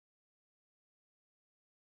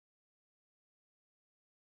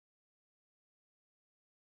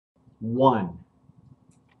1.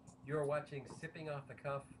 You're watching Sipping Off the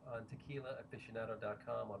Cuff on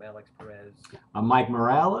TequilaAficionado.com. I'm Alex Perez. I'm Mike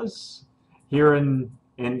Morales here in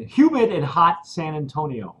humid and hot San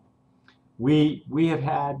Antonio. We have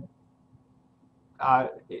had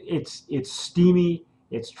it's steamy,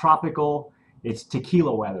 it's tropical, it's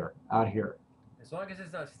tequila weather out here. As long as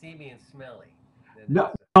it's not steamy and smelly, then No,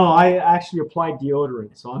 it's no, I actually applied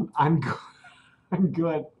deodorant, so I'm good. I'm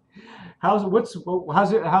good. How's life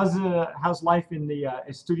in the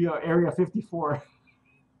studio area 54?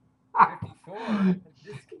 54.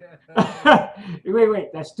 This Wait,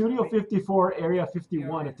 that's Studio we, 54, Area we are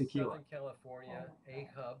 51 in of tequila. Southern California, a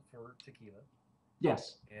hub for tequila,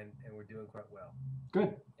 Yes, and we're doing quite well.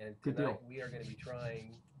 good, And good tonight deal. we are going to be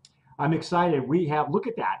trying. I'm excited. Look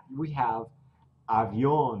at that. We have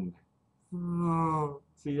Avion.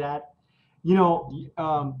 See that?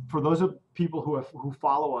 For those of people who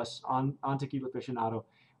follow us on Tequila Aficionado,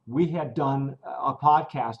 we had done a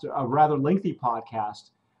podcast, a rather lengthy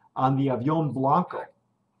podcast on the Avion Blanco.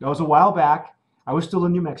 That was a while back. I was still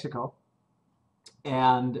in New Mexico,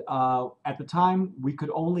 and at the time we could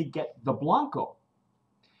only get the Blanco.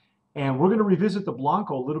 And we're going to revisit the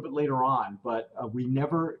Blanco a little bit later on, but we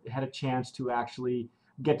never had a chance to actually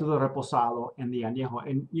get to the Reposado and the Añejo.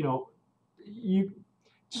 And you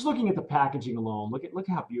just looking at the packaging alone, look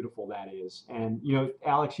how beautiful that is. And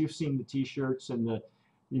Alex, you've seen the T-shirts and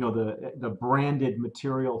the branded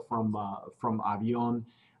material from Avion.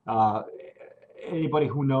 Uh, Anybody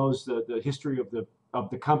who knows the history of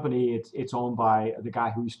the company, it's owned by the guy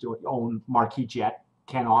who used to own Marquis Jet,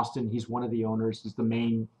 Ken Austin. He's one of the owners. He's the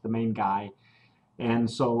main guy, and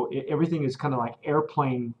so everything is kind of like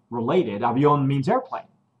airplane related. Avion means airplane.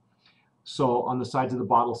 So on the sides of the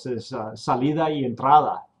bottle says salida y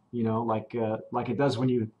entrada, like it does when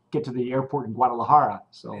you get to the airport in Guadalajara.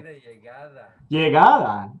 So Salida y llegada.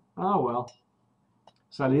 llegada. Oh well,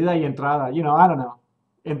 salida y entrada. I don't know.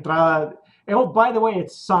 Entrada. Oh, by the way,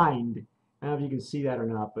 it's signed. I don't know if you can see that or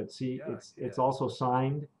not, but see, Yeah, it's also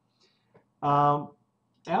signed. Um,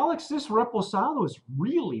 Alex, this Reposado is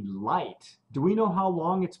really light. Do we know how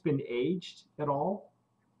long it's been aged at all?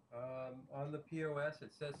 On the POS,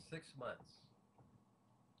 it says 6 months.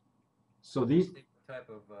 So Doesn't these, state the type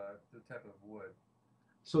of wood.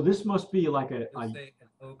 so this must be like It does say an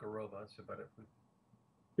oak aroma, so but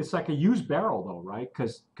it's like a used barrel though, right?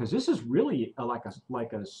 Because this is really a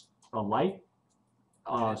light, it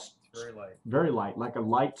uh, is. It's very light. very light, like a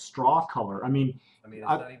light straw color. I mean, I mean, it's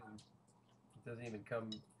I, not even. It doesn't even come.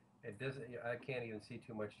 It doesn't. I can't even see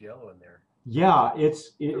too much yellow in there. yeah,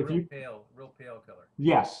 It's a if you real pale color.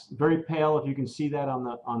 yes, very pale. If you can see that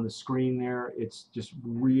on the screen there, it's just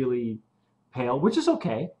really pale, which is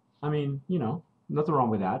okay. I mean, nothing wrong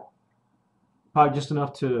with that. Probably just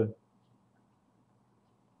enough to Enough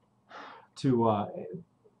to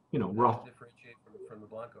rough. differentiate from the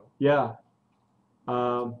Blanco. Yeah. Some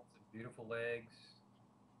Um, beautiful legs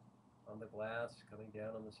on the glass, coming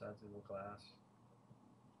down on the sides of the glass.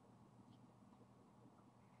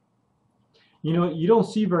 you don't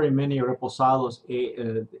see very many reposados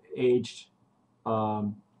aged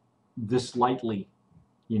um, this lightly.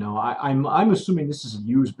 I'm assuming this is a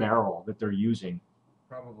used barrel that they're using.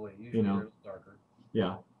 Probably. You Usually they're a know. little darker,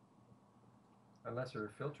 Yeah. unless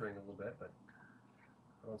they're filtering a little bit. But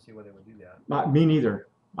I don't see why they would do that. Me neither.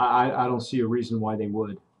 I don't see a reason why they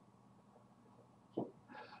would.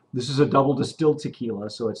 This is a double distilled tequila,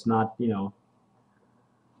 so it's not. It's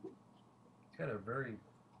got a very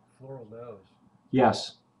floral nose.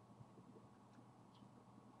 Yes.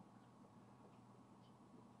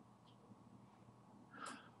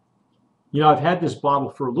 I've had this bottle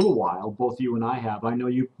for a little while. Both you and I have. I know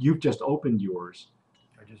you've just opened yours.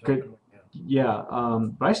 I just Good. opened one. Yeah. Yeah,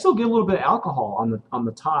 but I still get a little bit of alcohol on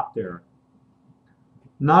the top there.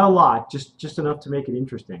 Not a lot, just enough to make it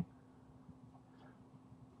interesting.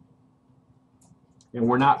 And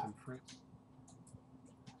we're not Some fruit.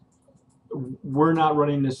 we're not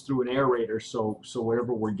running this through an aerator, so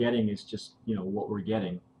whatever we're getting is just what we're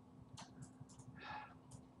getting.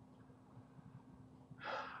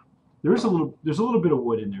 There's a little bit of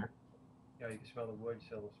wood in there. Yeah, you can smell the wood. You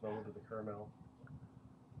smell a little bit of the caramel.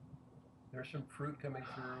 There's some fruit coming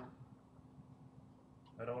through.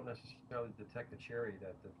 I don't necessarily detect the cherry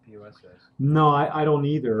that the POS says. No, I don't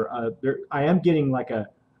either. I am getting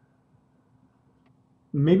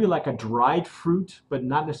maybe like a dried fruit, but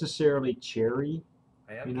not necessarily cherry.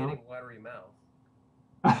 I am You know. getting watery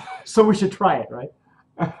mouth. So we should try it, right?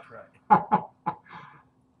 Let's try.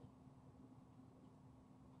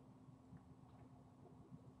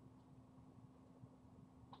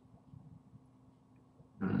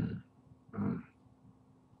 Mm, mm.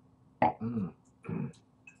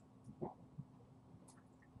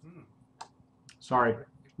 Sorry, Great,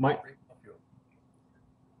 my great mouthfeel.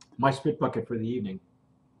 my spit bucket for the evening.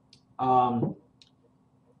 Um,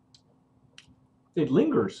 it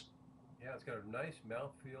lingers. Yeah, it's got a nice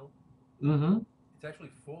mouthfeel. Mm-hmm. It's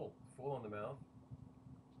actually full on the mouth.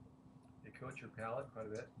 It coats your palate quite a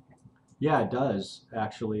bit. Yeah, it does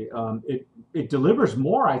actually. It delivers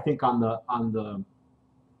more, I think, on the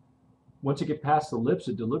once you get past the lips,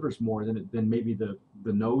 it delivers more than maybe the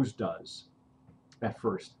nose does at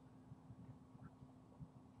first.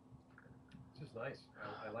 This is nice.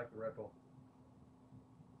 I like the Repo.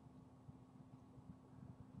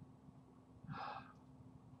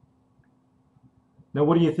 Now,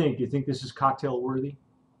 what do you think? Do you think this is cocktail worthy?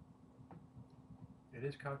 It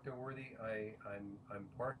is cocktail worthy. I'm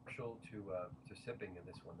partial to sipping in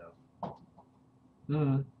this one though.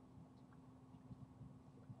 Mm.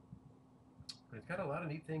 But it's got a lot of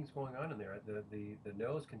neat things going on in there. The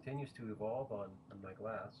nose continues to evolve on my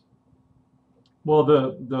glass. Well,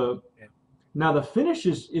 the And now the finish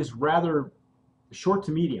is rather short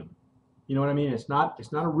to medium. You know what I mean? It's not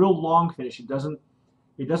a real long finish. It doesn't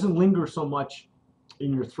linger so much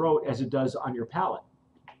in your throat as it does on your palate.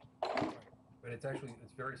 but it's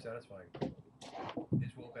very satisfying.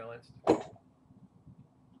 It's well balanced. I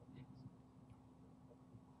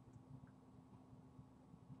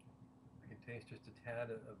can taste just a tad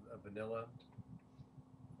of vanilla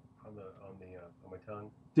on my tongue.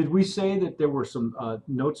 Did we say that there were some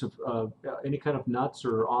notes of any kind of nuts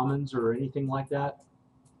or almonds or anything like that?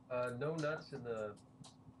 No nuts in the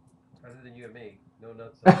other than you and me. No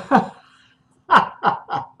nuts.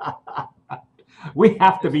 We It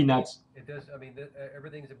have to just be nuts. it does. I mean,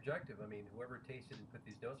 everything's objective. I mean, whoever tasted and put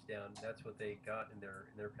these notes down, that's what they got in their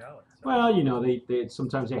palate. So Well, they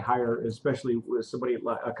sometimes they hire, especially with somebody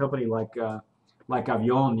like a company like Avion.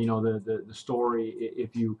 The story.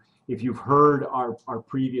 If you've heard our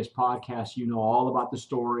previous podcast, you know all about the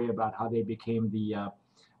story about how they became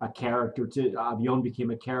a character. Avion became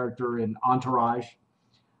a character in Entourage,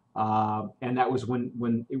 and that was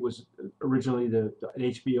when it was originally an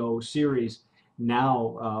HBO series.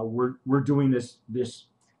 Now we're doing this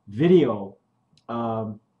video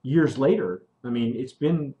years later. I mean, it's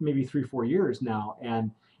been maybe 3-4 years now, and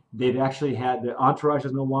they've actually had the Entourage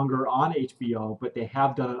is no longer on HBO, but they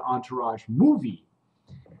have done an Entourage movie.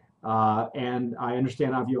 And I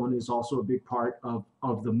understand Avion is also a big part of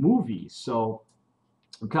the movie. So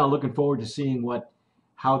I'm kind of looking forward to seeing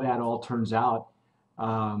how that all turns out.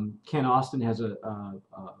 Ken Austin has a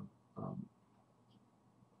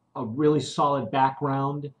really solid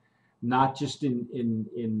background, not just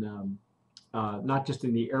not just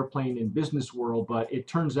in the airplane and business world, but it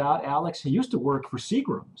turns out Alex, he used to work for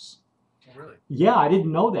Seagram's. oh, really, Yeah, I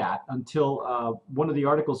didn't know that until one of the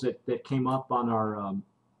articles that came up on our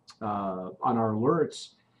alerts.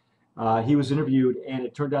 He was interviewed, and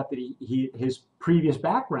it turned out that his previous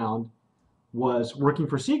background was working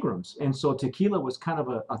for Seagram's, and so tequila was kind of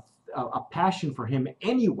a passion for him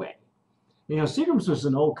anyway. Seagram's was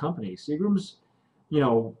an old company. Seagram's,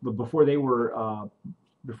 before they were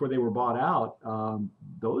bought out,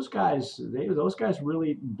 those guys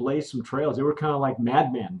really blazed some trails. They were kind of like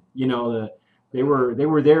madmen. They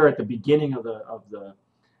were there at the beginning of the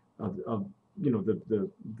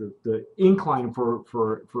incline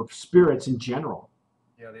for spirits in general.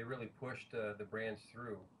 yeah, they really pushed the brands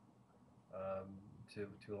through um,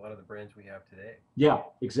 to a lot of the brands we have today. Yeah,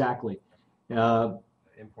 exactly. Uh,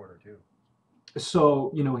 Importer too.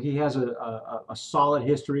 so he has a solid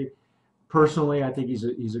history. Personally, I think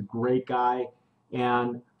he's a great guy,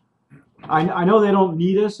 and I know they don't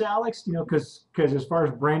need us, Alex, because as far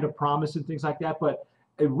as brand of promise and things like that, but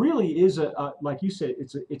it really is like you said,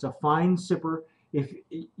 it's a fine sipper. If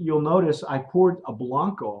you'll notice, I poured a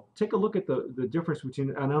Blanco. Take a look at the difference between,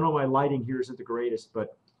 and I know my lighting here isn't the greatest,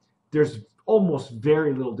 but there's almost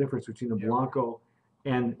very little difference between the Yeah, Blanco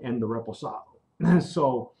and the Reposado.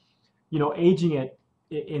 So, aging it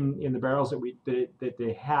in the barrels that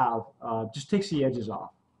they have just takes the edges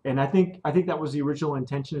off. And I think that was the original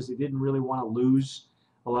intention, is they didn't really want to lose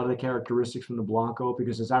a lot of the characteristics from the Blanco,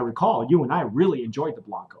 because as I recall, you and I really enjoyed the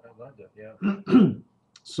Blanco. I loved it. Yeah,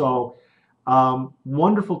 So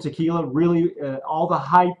wonderful tequila, really all the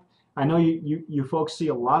hype. I know you folks see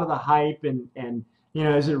a lot of the hype and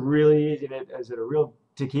is it really is it a real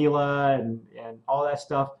tequila and all that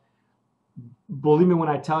stuff. Believe me when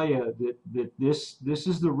I tell you that this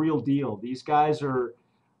is the real deal. These guys are,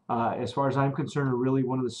 as far as I'm concerned, are really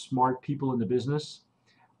one of the smart people in the business.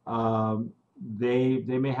 Um, they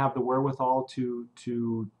may have the wherewithal to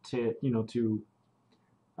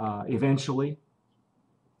eventually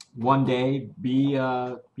one day be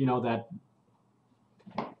that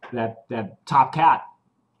that top cat,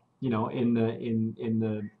 you know, in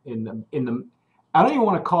the I don't even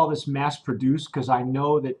want to call this mass produced because I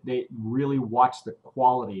know that they really watch the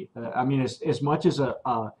quality. I mean, as much as a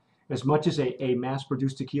mass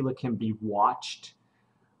produced tequila can be watched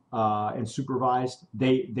and supervised,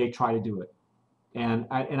 they try to do it. And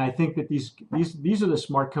I think that these are the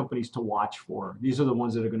smart companies to watch for. These are the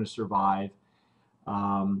ones that are going to survive.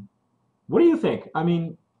 Um, what do you think? I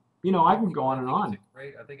mean, you know, I can go on and on.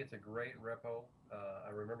 I think it's a great repo.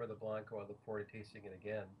 I remember the Blanco. I look forward to tasting it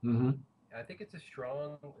again. Hmm. I think it's a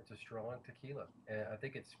strong tequila, and I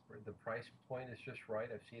think it's the price point is just right.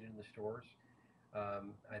 I've seen it in the stores.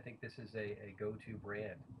 I think this is a go-to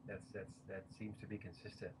brand that seems to be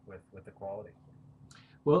consistent with the quality.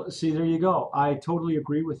 Well, see, there you go. I totally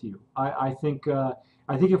agree with you. I think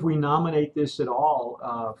if we nominate this at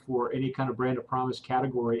all for any kind of brand of promise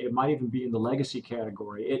category, it might even be in the legacy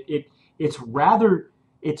category.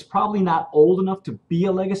 It's probably not old enough to be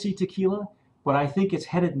a legacy tequila, but I think it's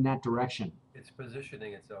headed in that direction. It's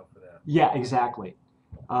positioning itself for that. Yeah, exactly.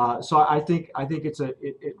 So I think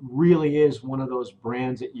it really is one of those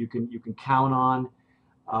brands that you can count on.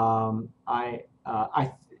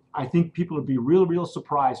 I think people would be real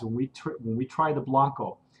surprised when we try the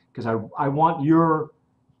Blanco because I want your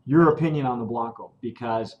opinion on the Blanco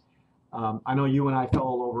because I know you and I fell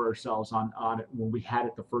all over ourselves on it when we had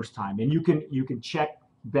it the first time, and you can check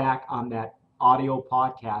back on that audio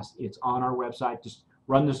podcast. It's on our website. Just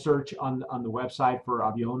run the search on the website for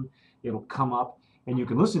Avion. It'll come up, and you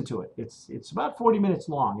can listen to it. It's about 40 minutes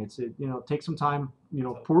long. Take some time. It's a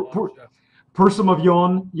long show. Pour some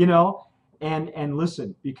Avion. And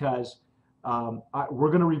listen because we're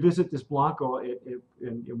going to revisit this Blanco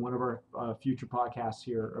in one of our future podcasts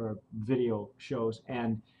here or video shows,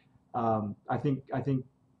 and I think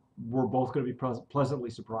we're both going to be pleasantly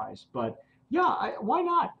surprised. But yeah, why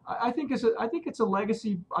not? I think it's a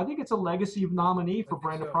legacy nominee I for think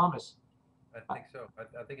Brand of so. Promise. I think so.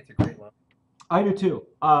 I think it's a great line. I do too.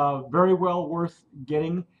 Very well worth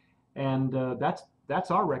getting, and that's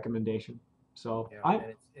our recommendation. So Yeah, I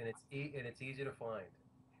and it's easy to find.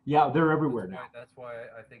 yeah, they're That's everywhere why now. that's why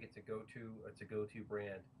I think it's a go-to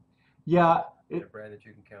brand Yeah, and a it, brand that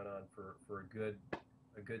you can count on for a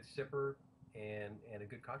good sipper and a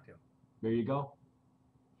good cocktail. there you go.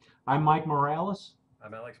 I'm Mike Morales.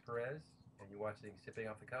 I'm Alex Perez, and you're watching Sipping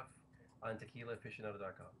Off the Cuff on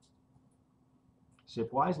TequilaAficionado.com.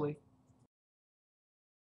 Sip wisely.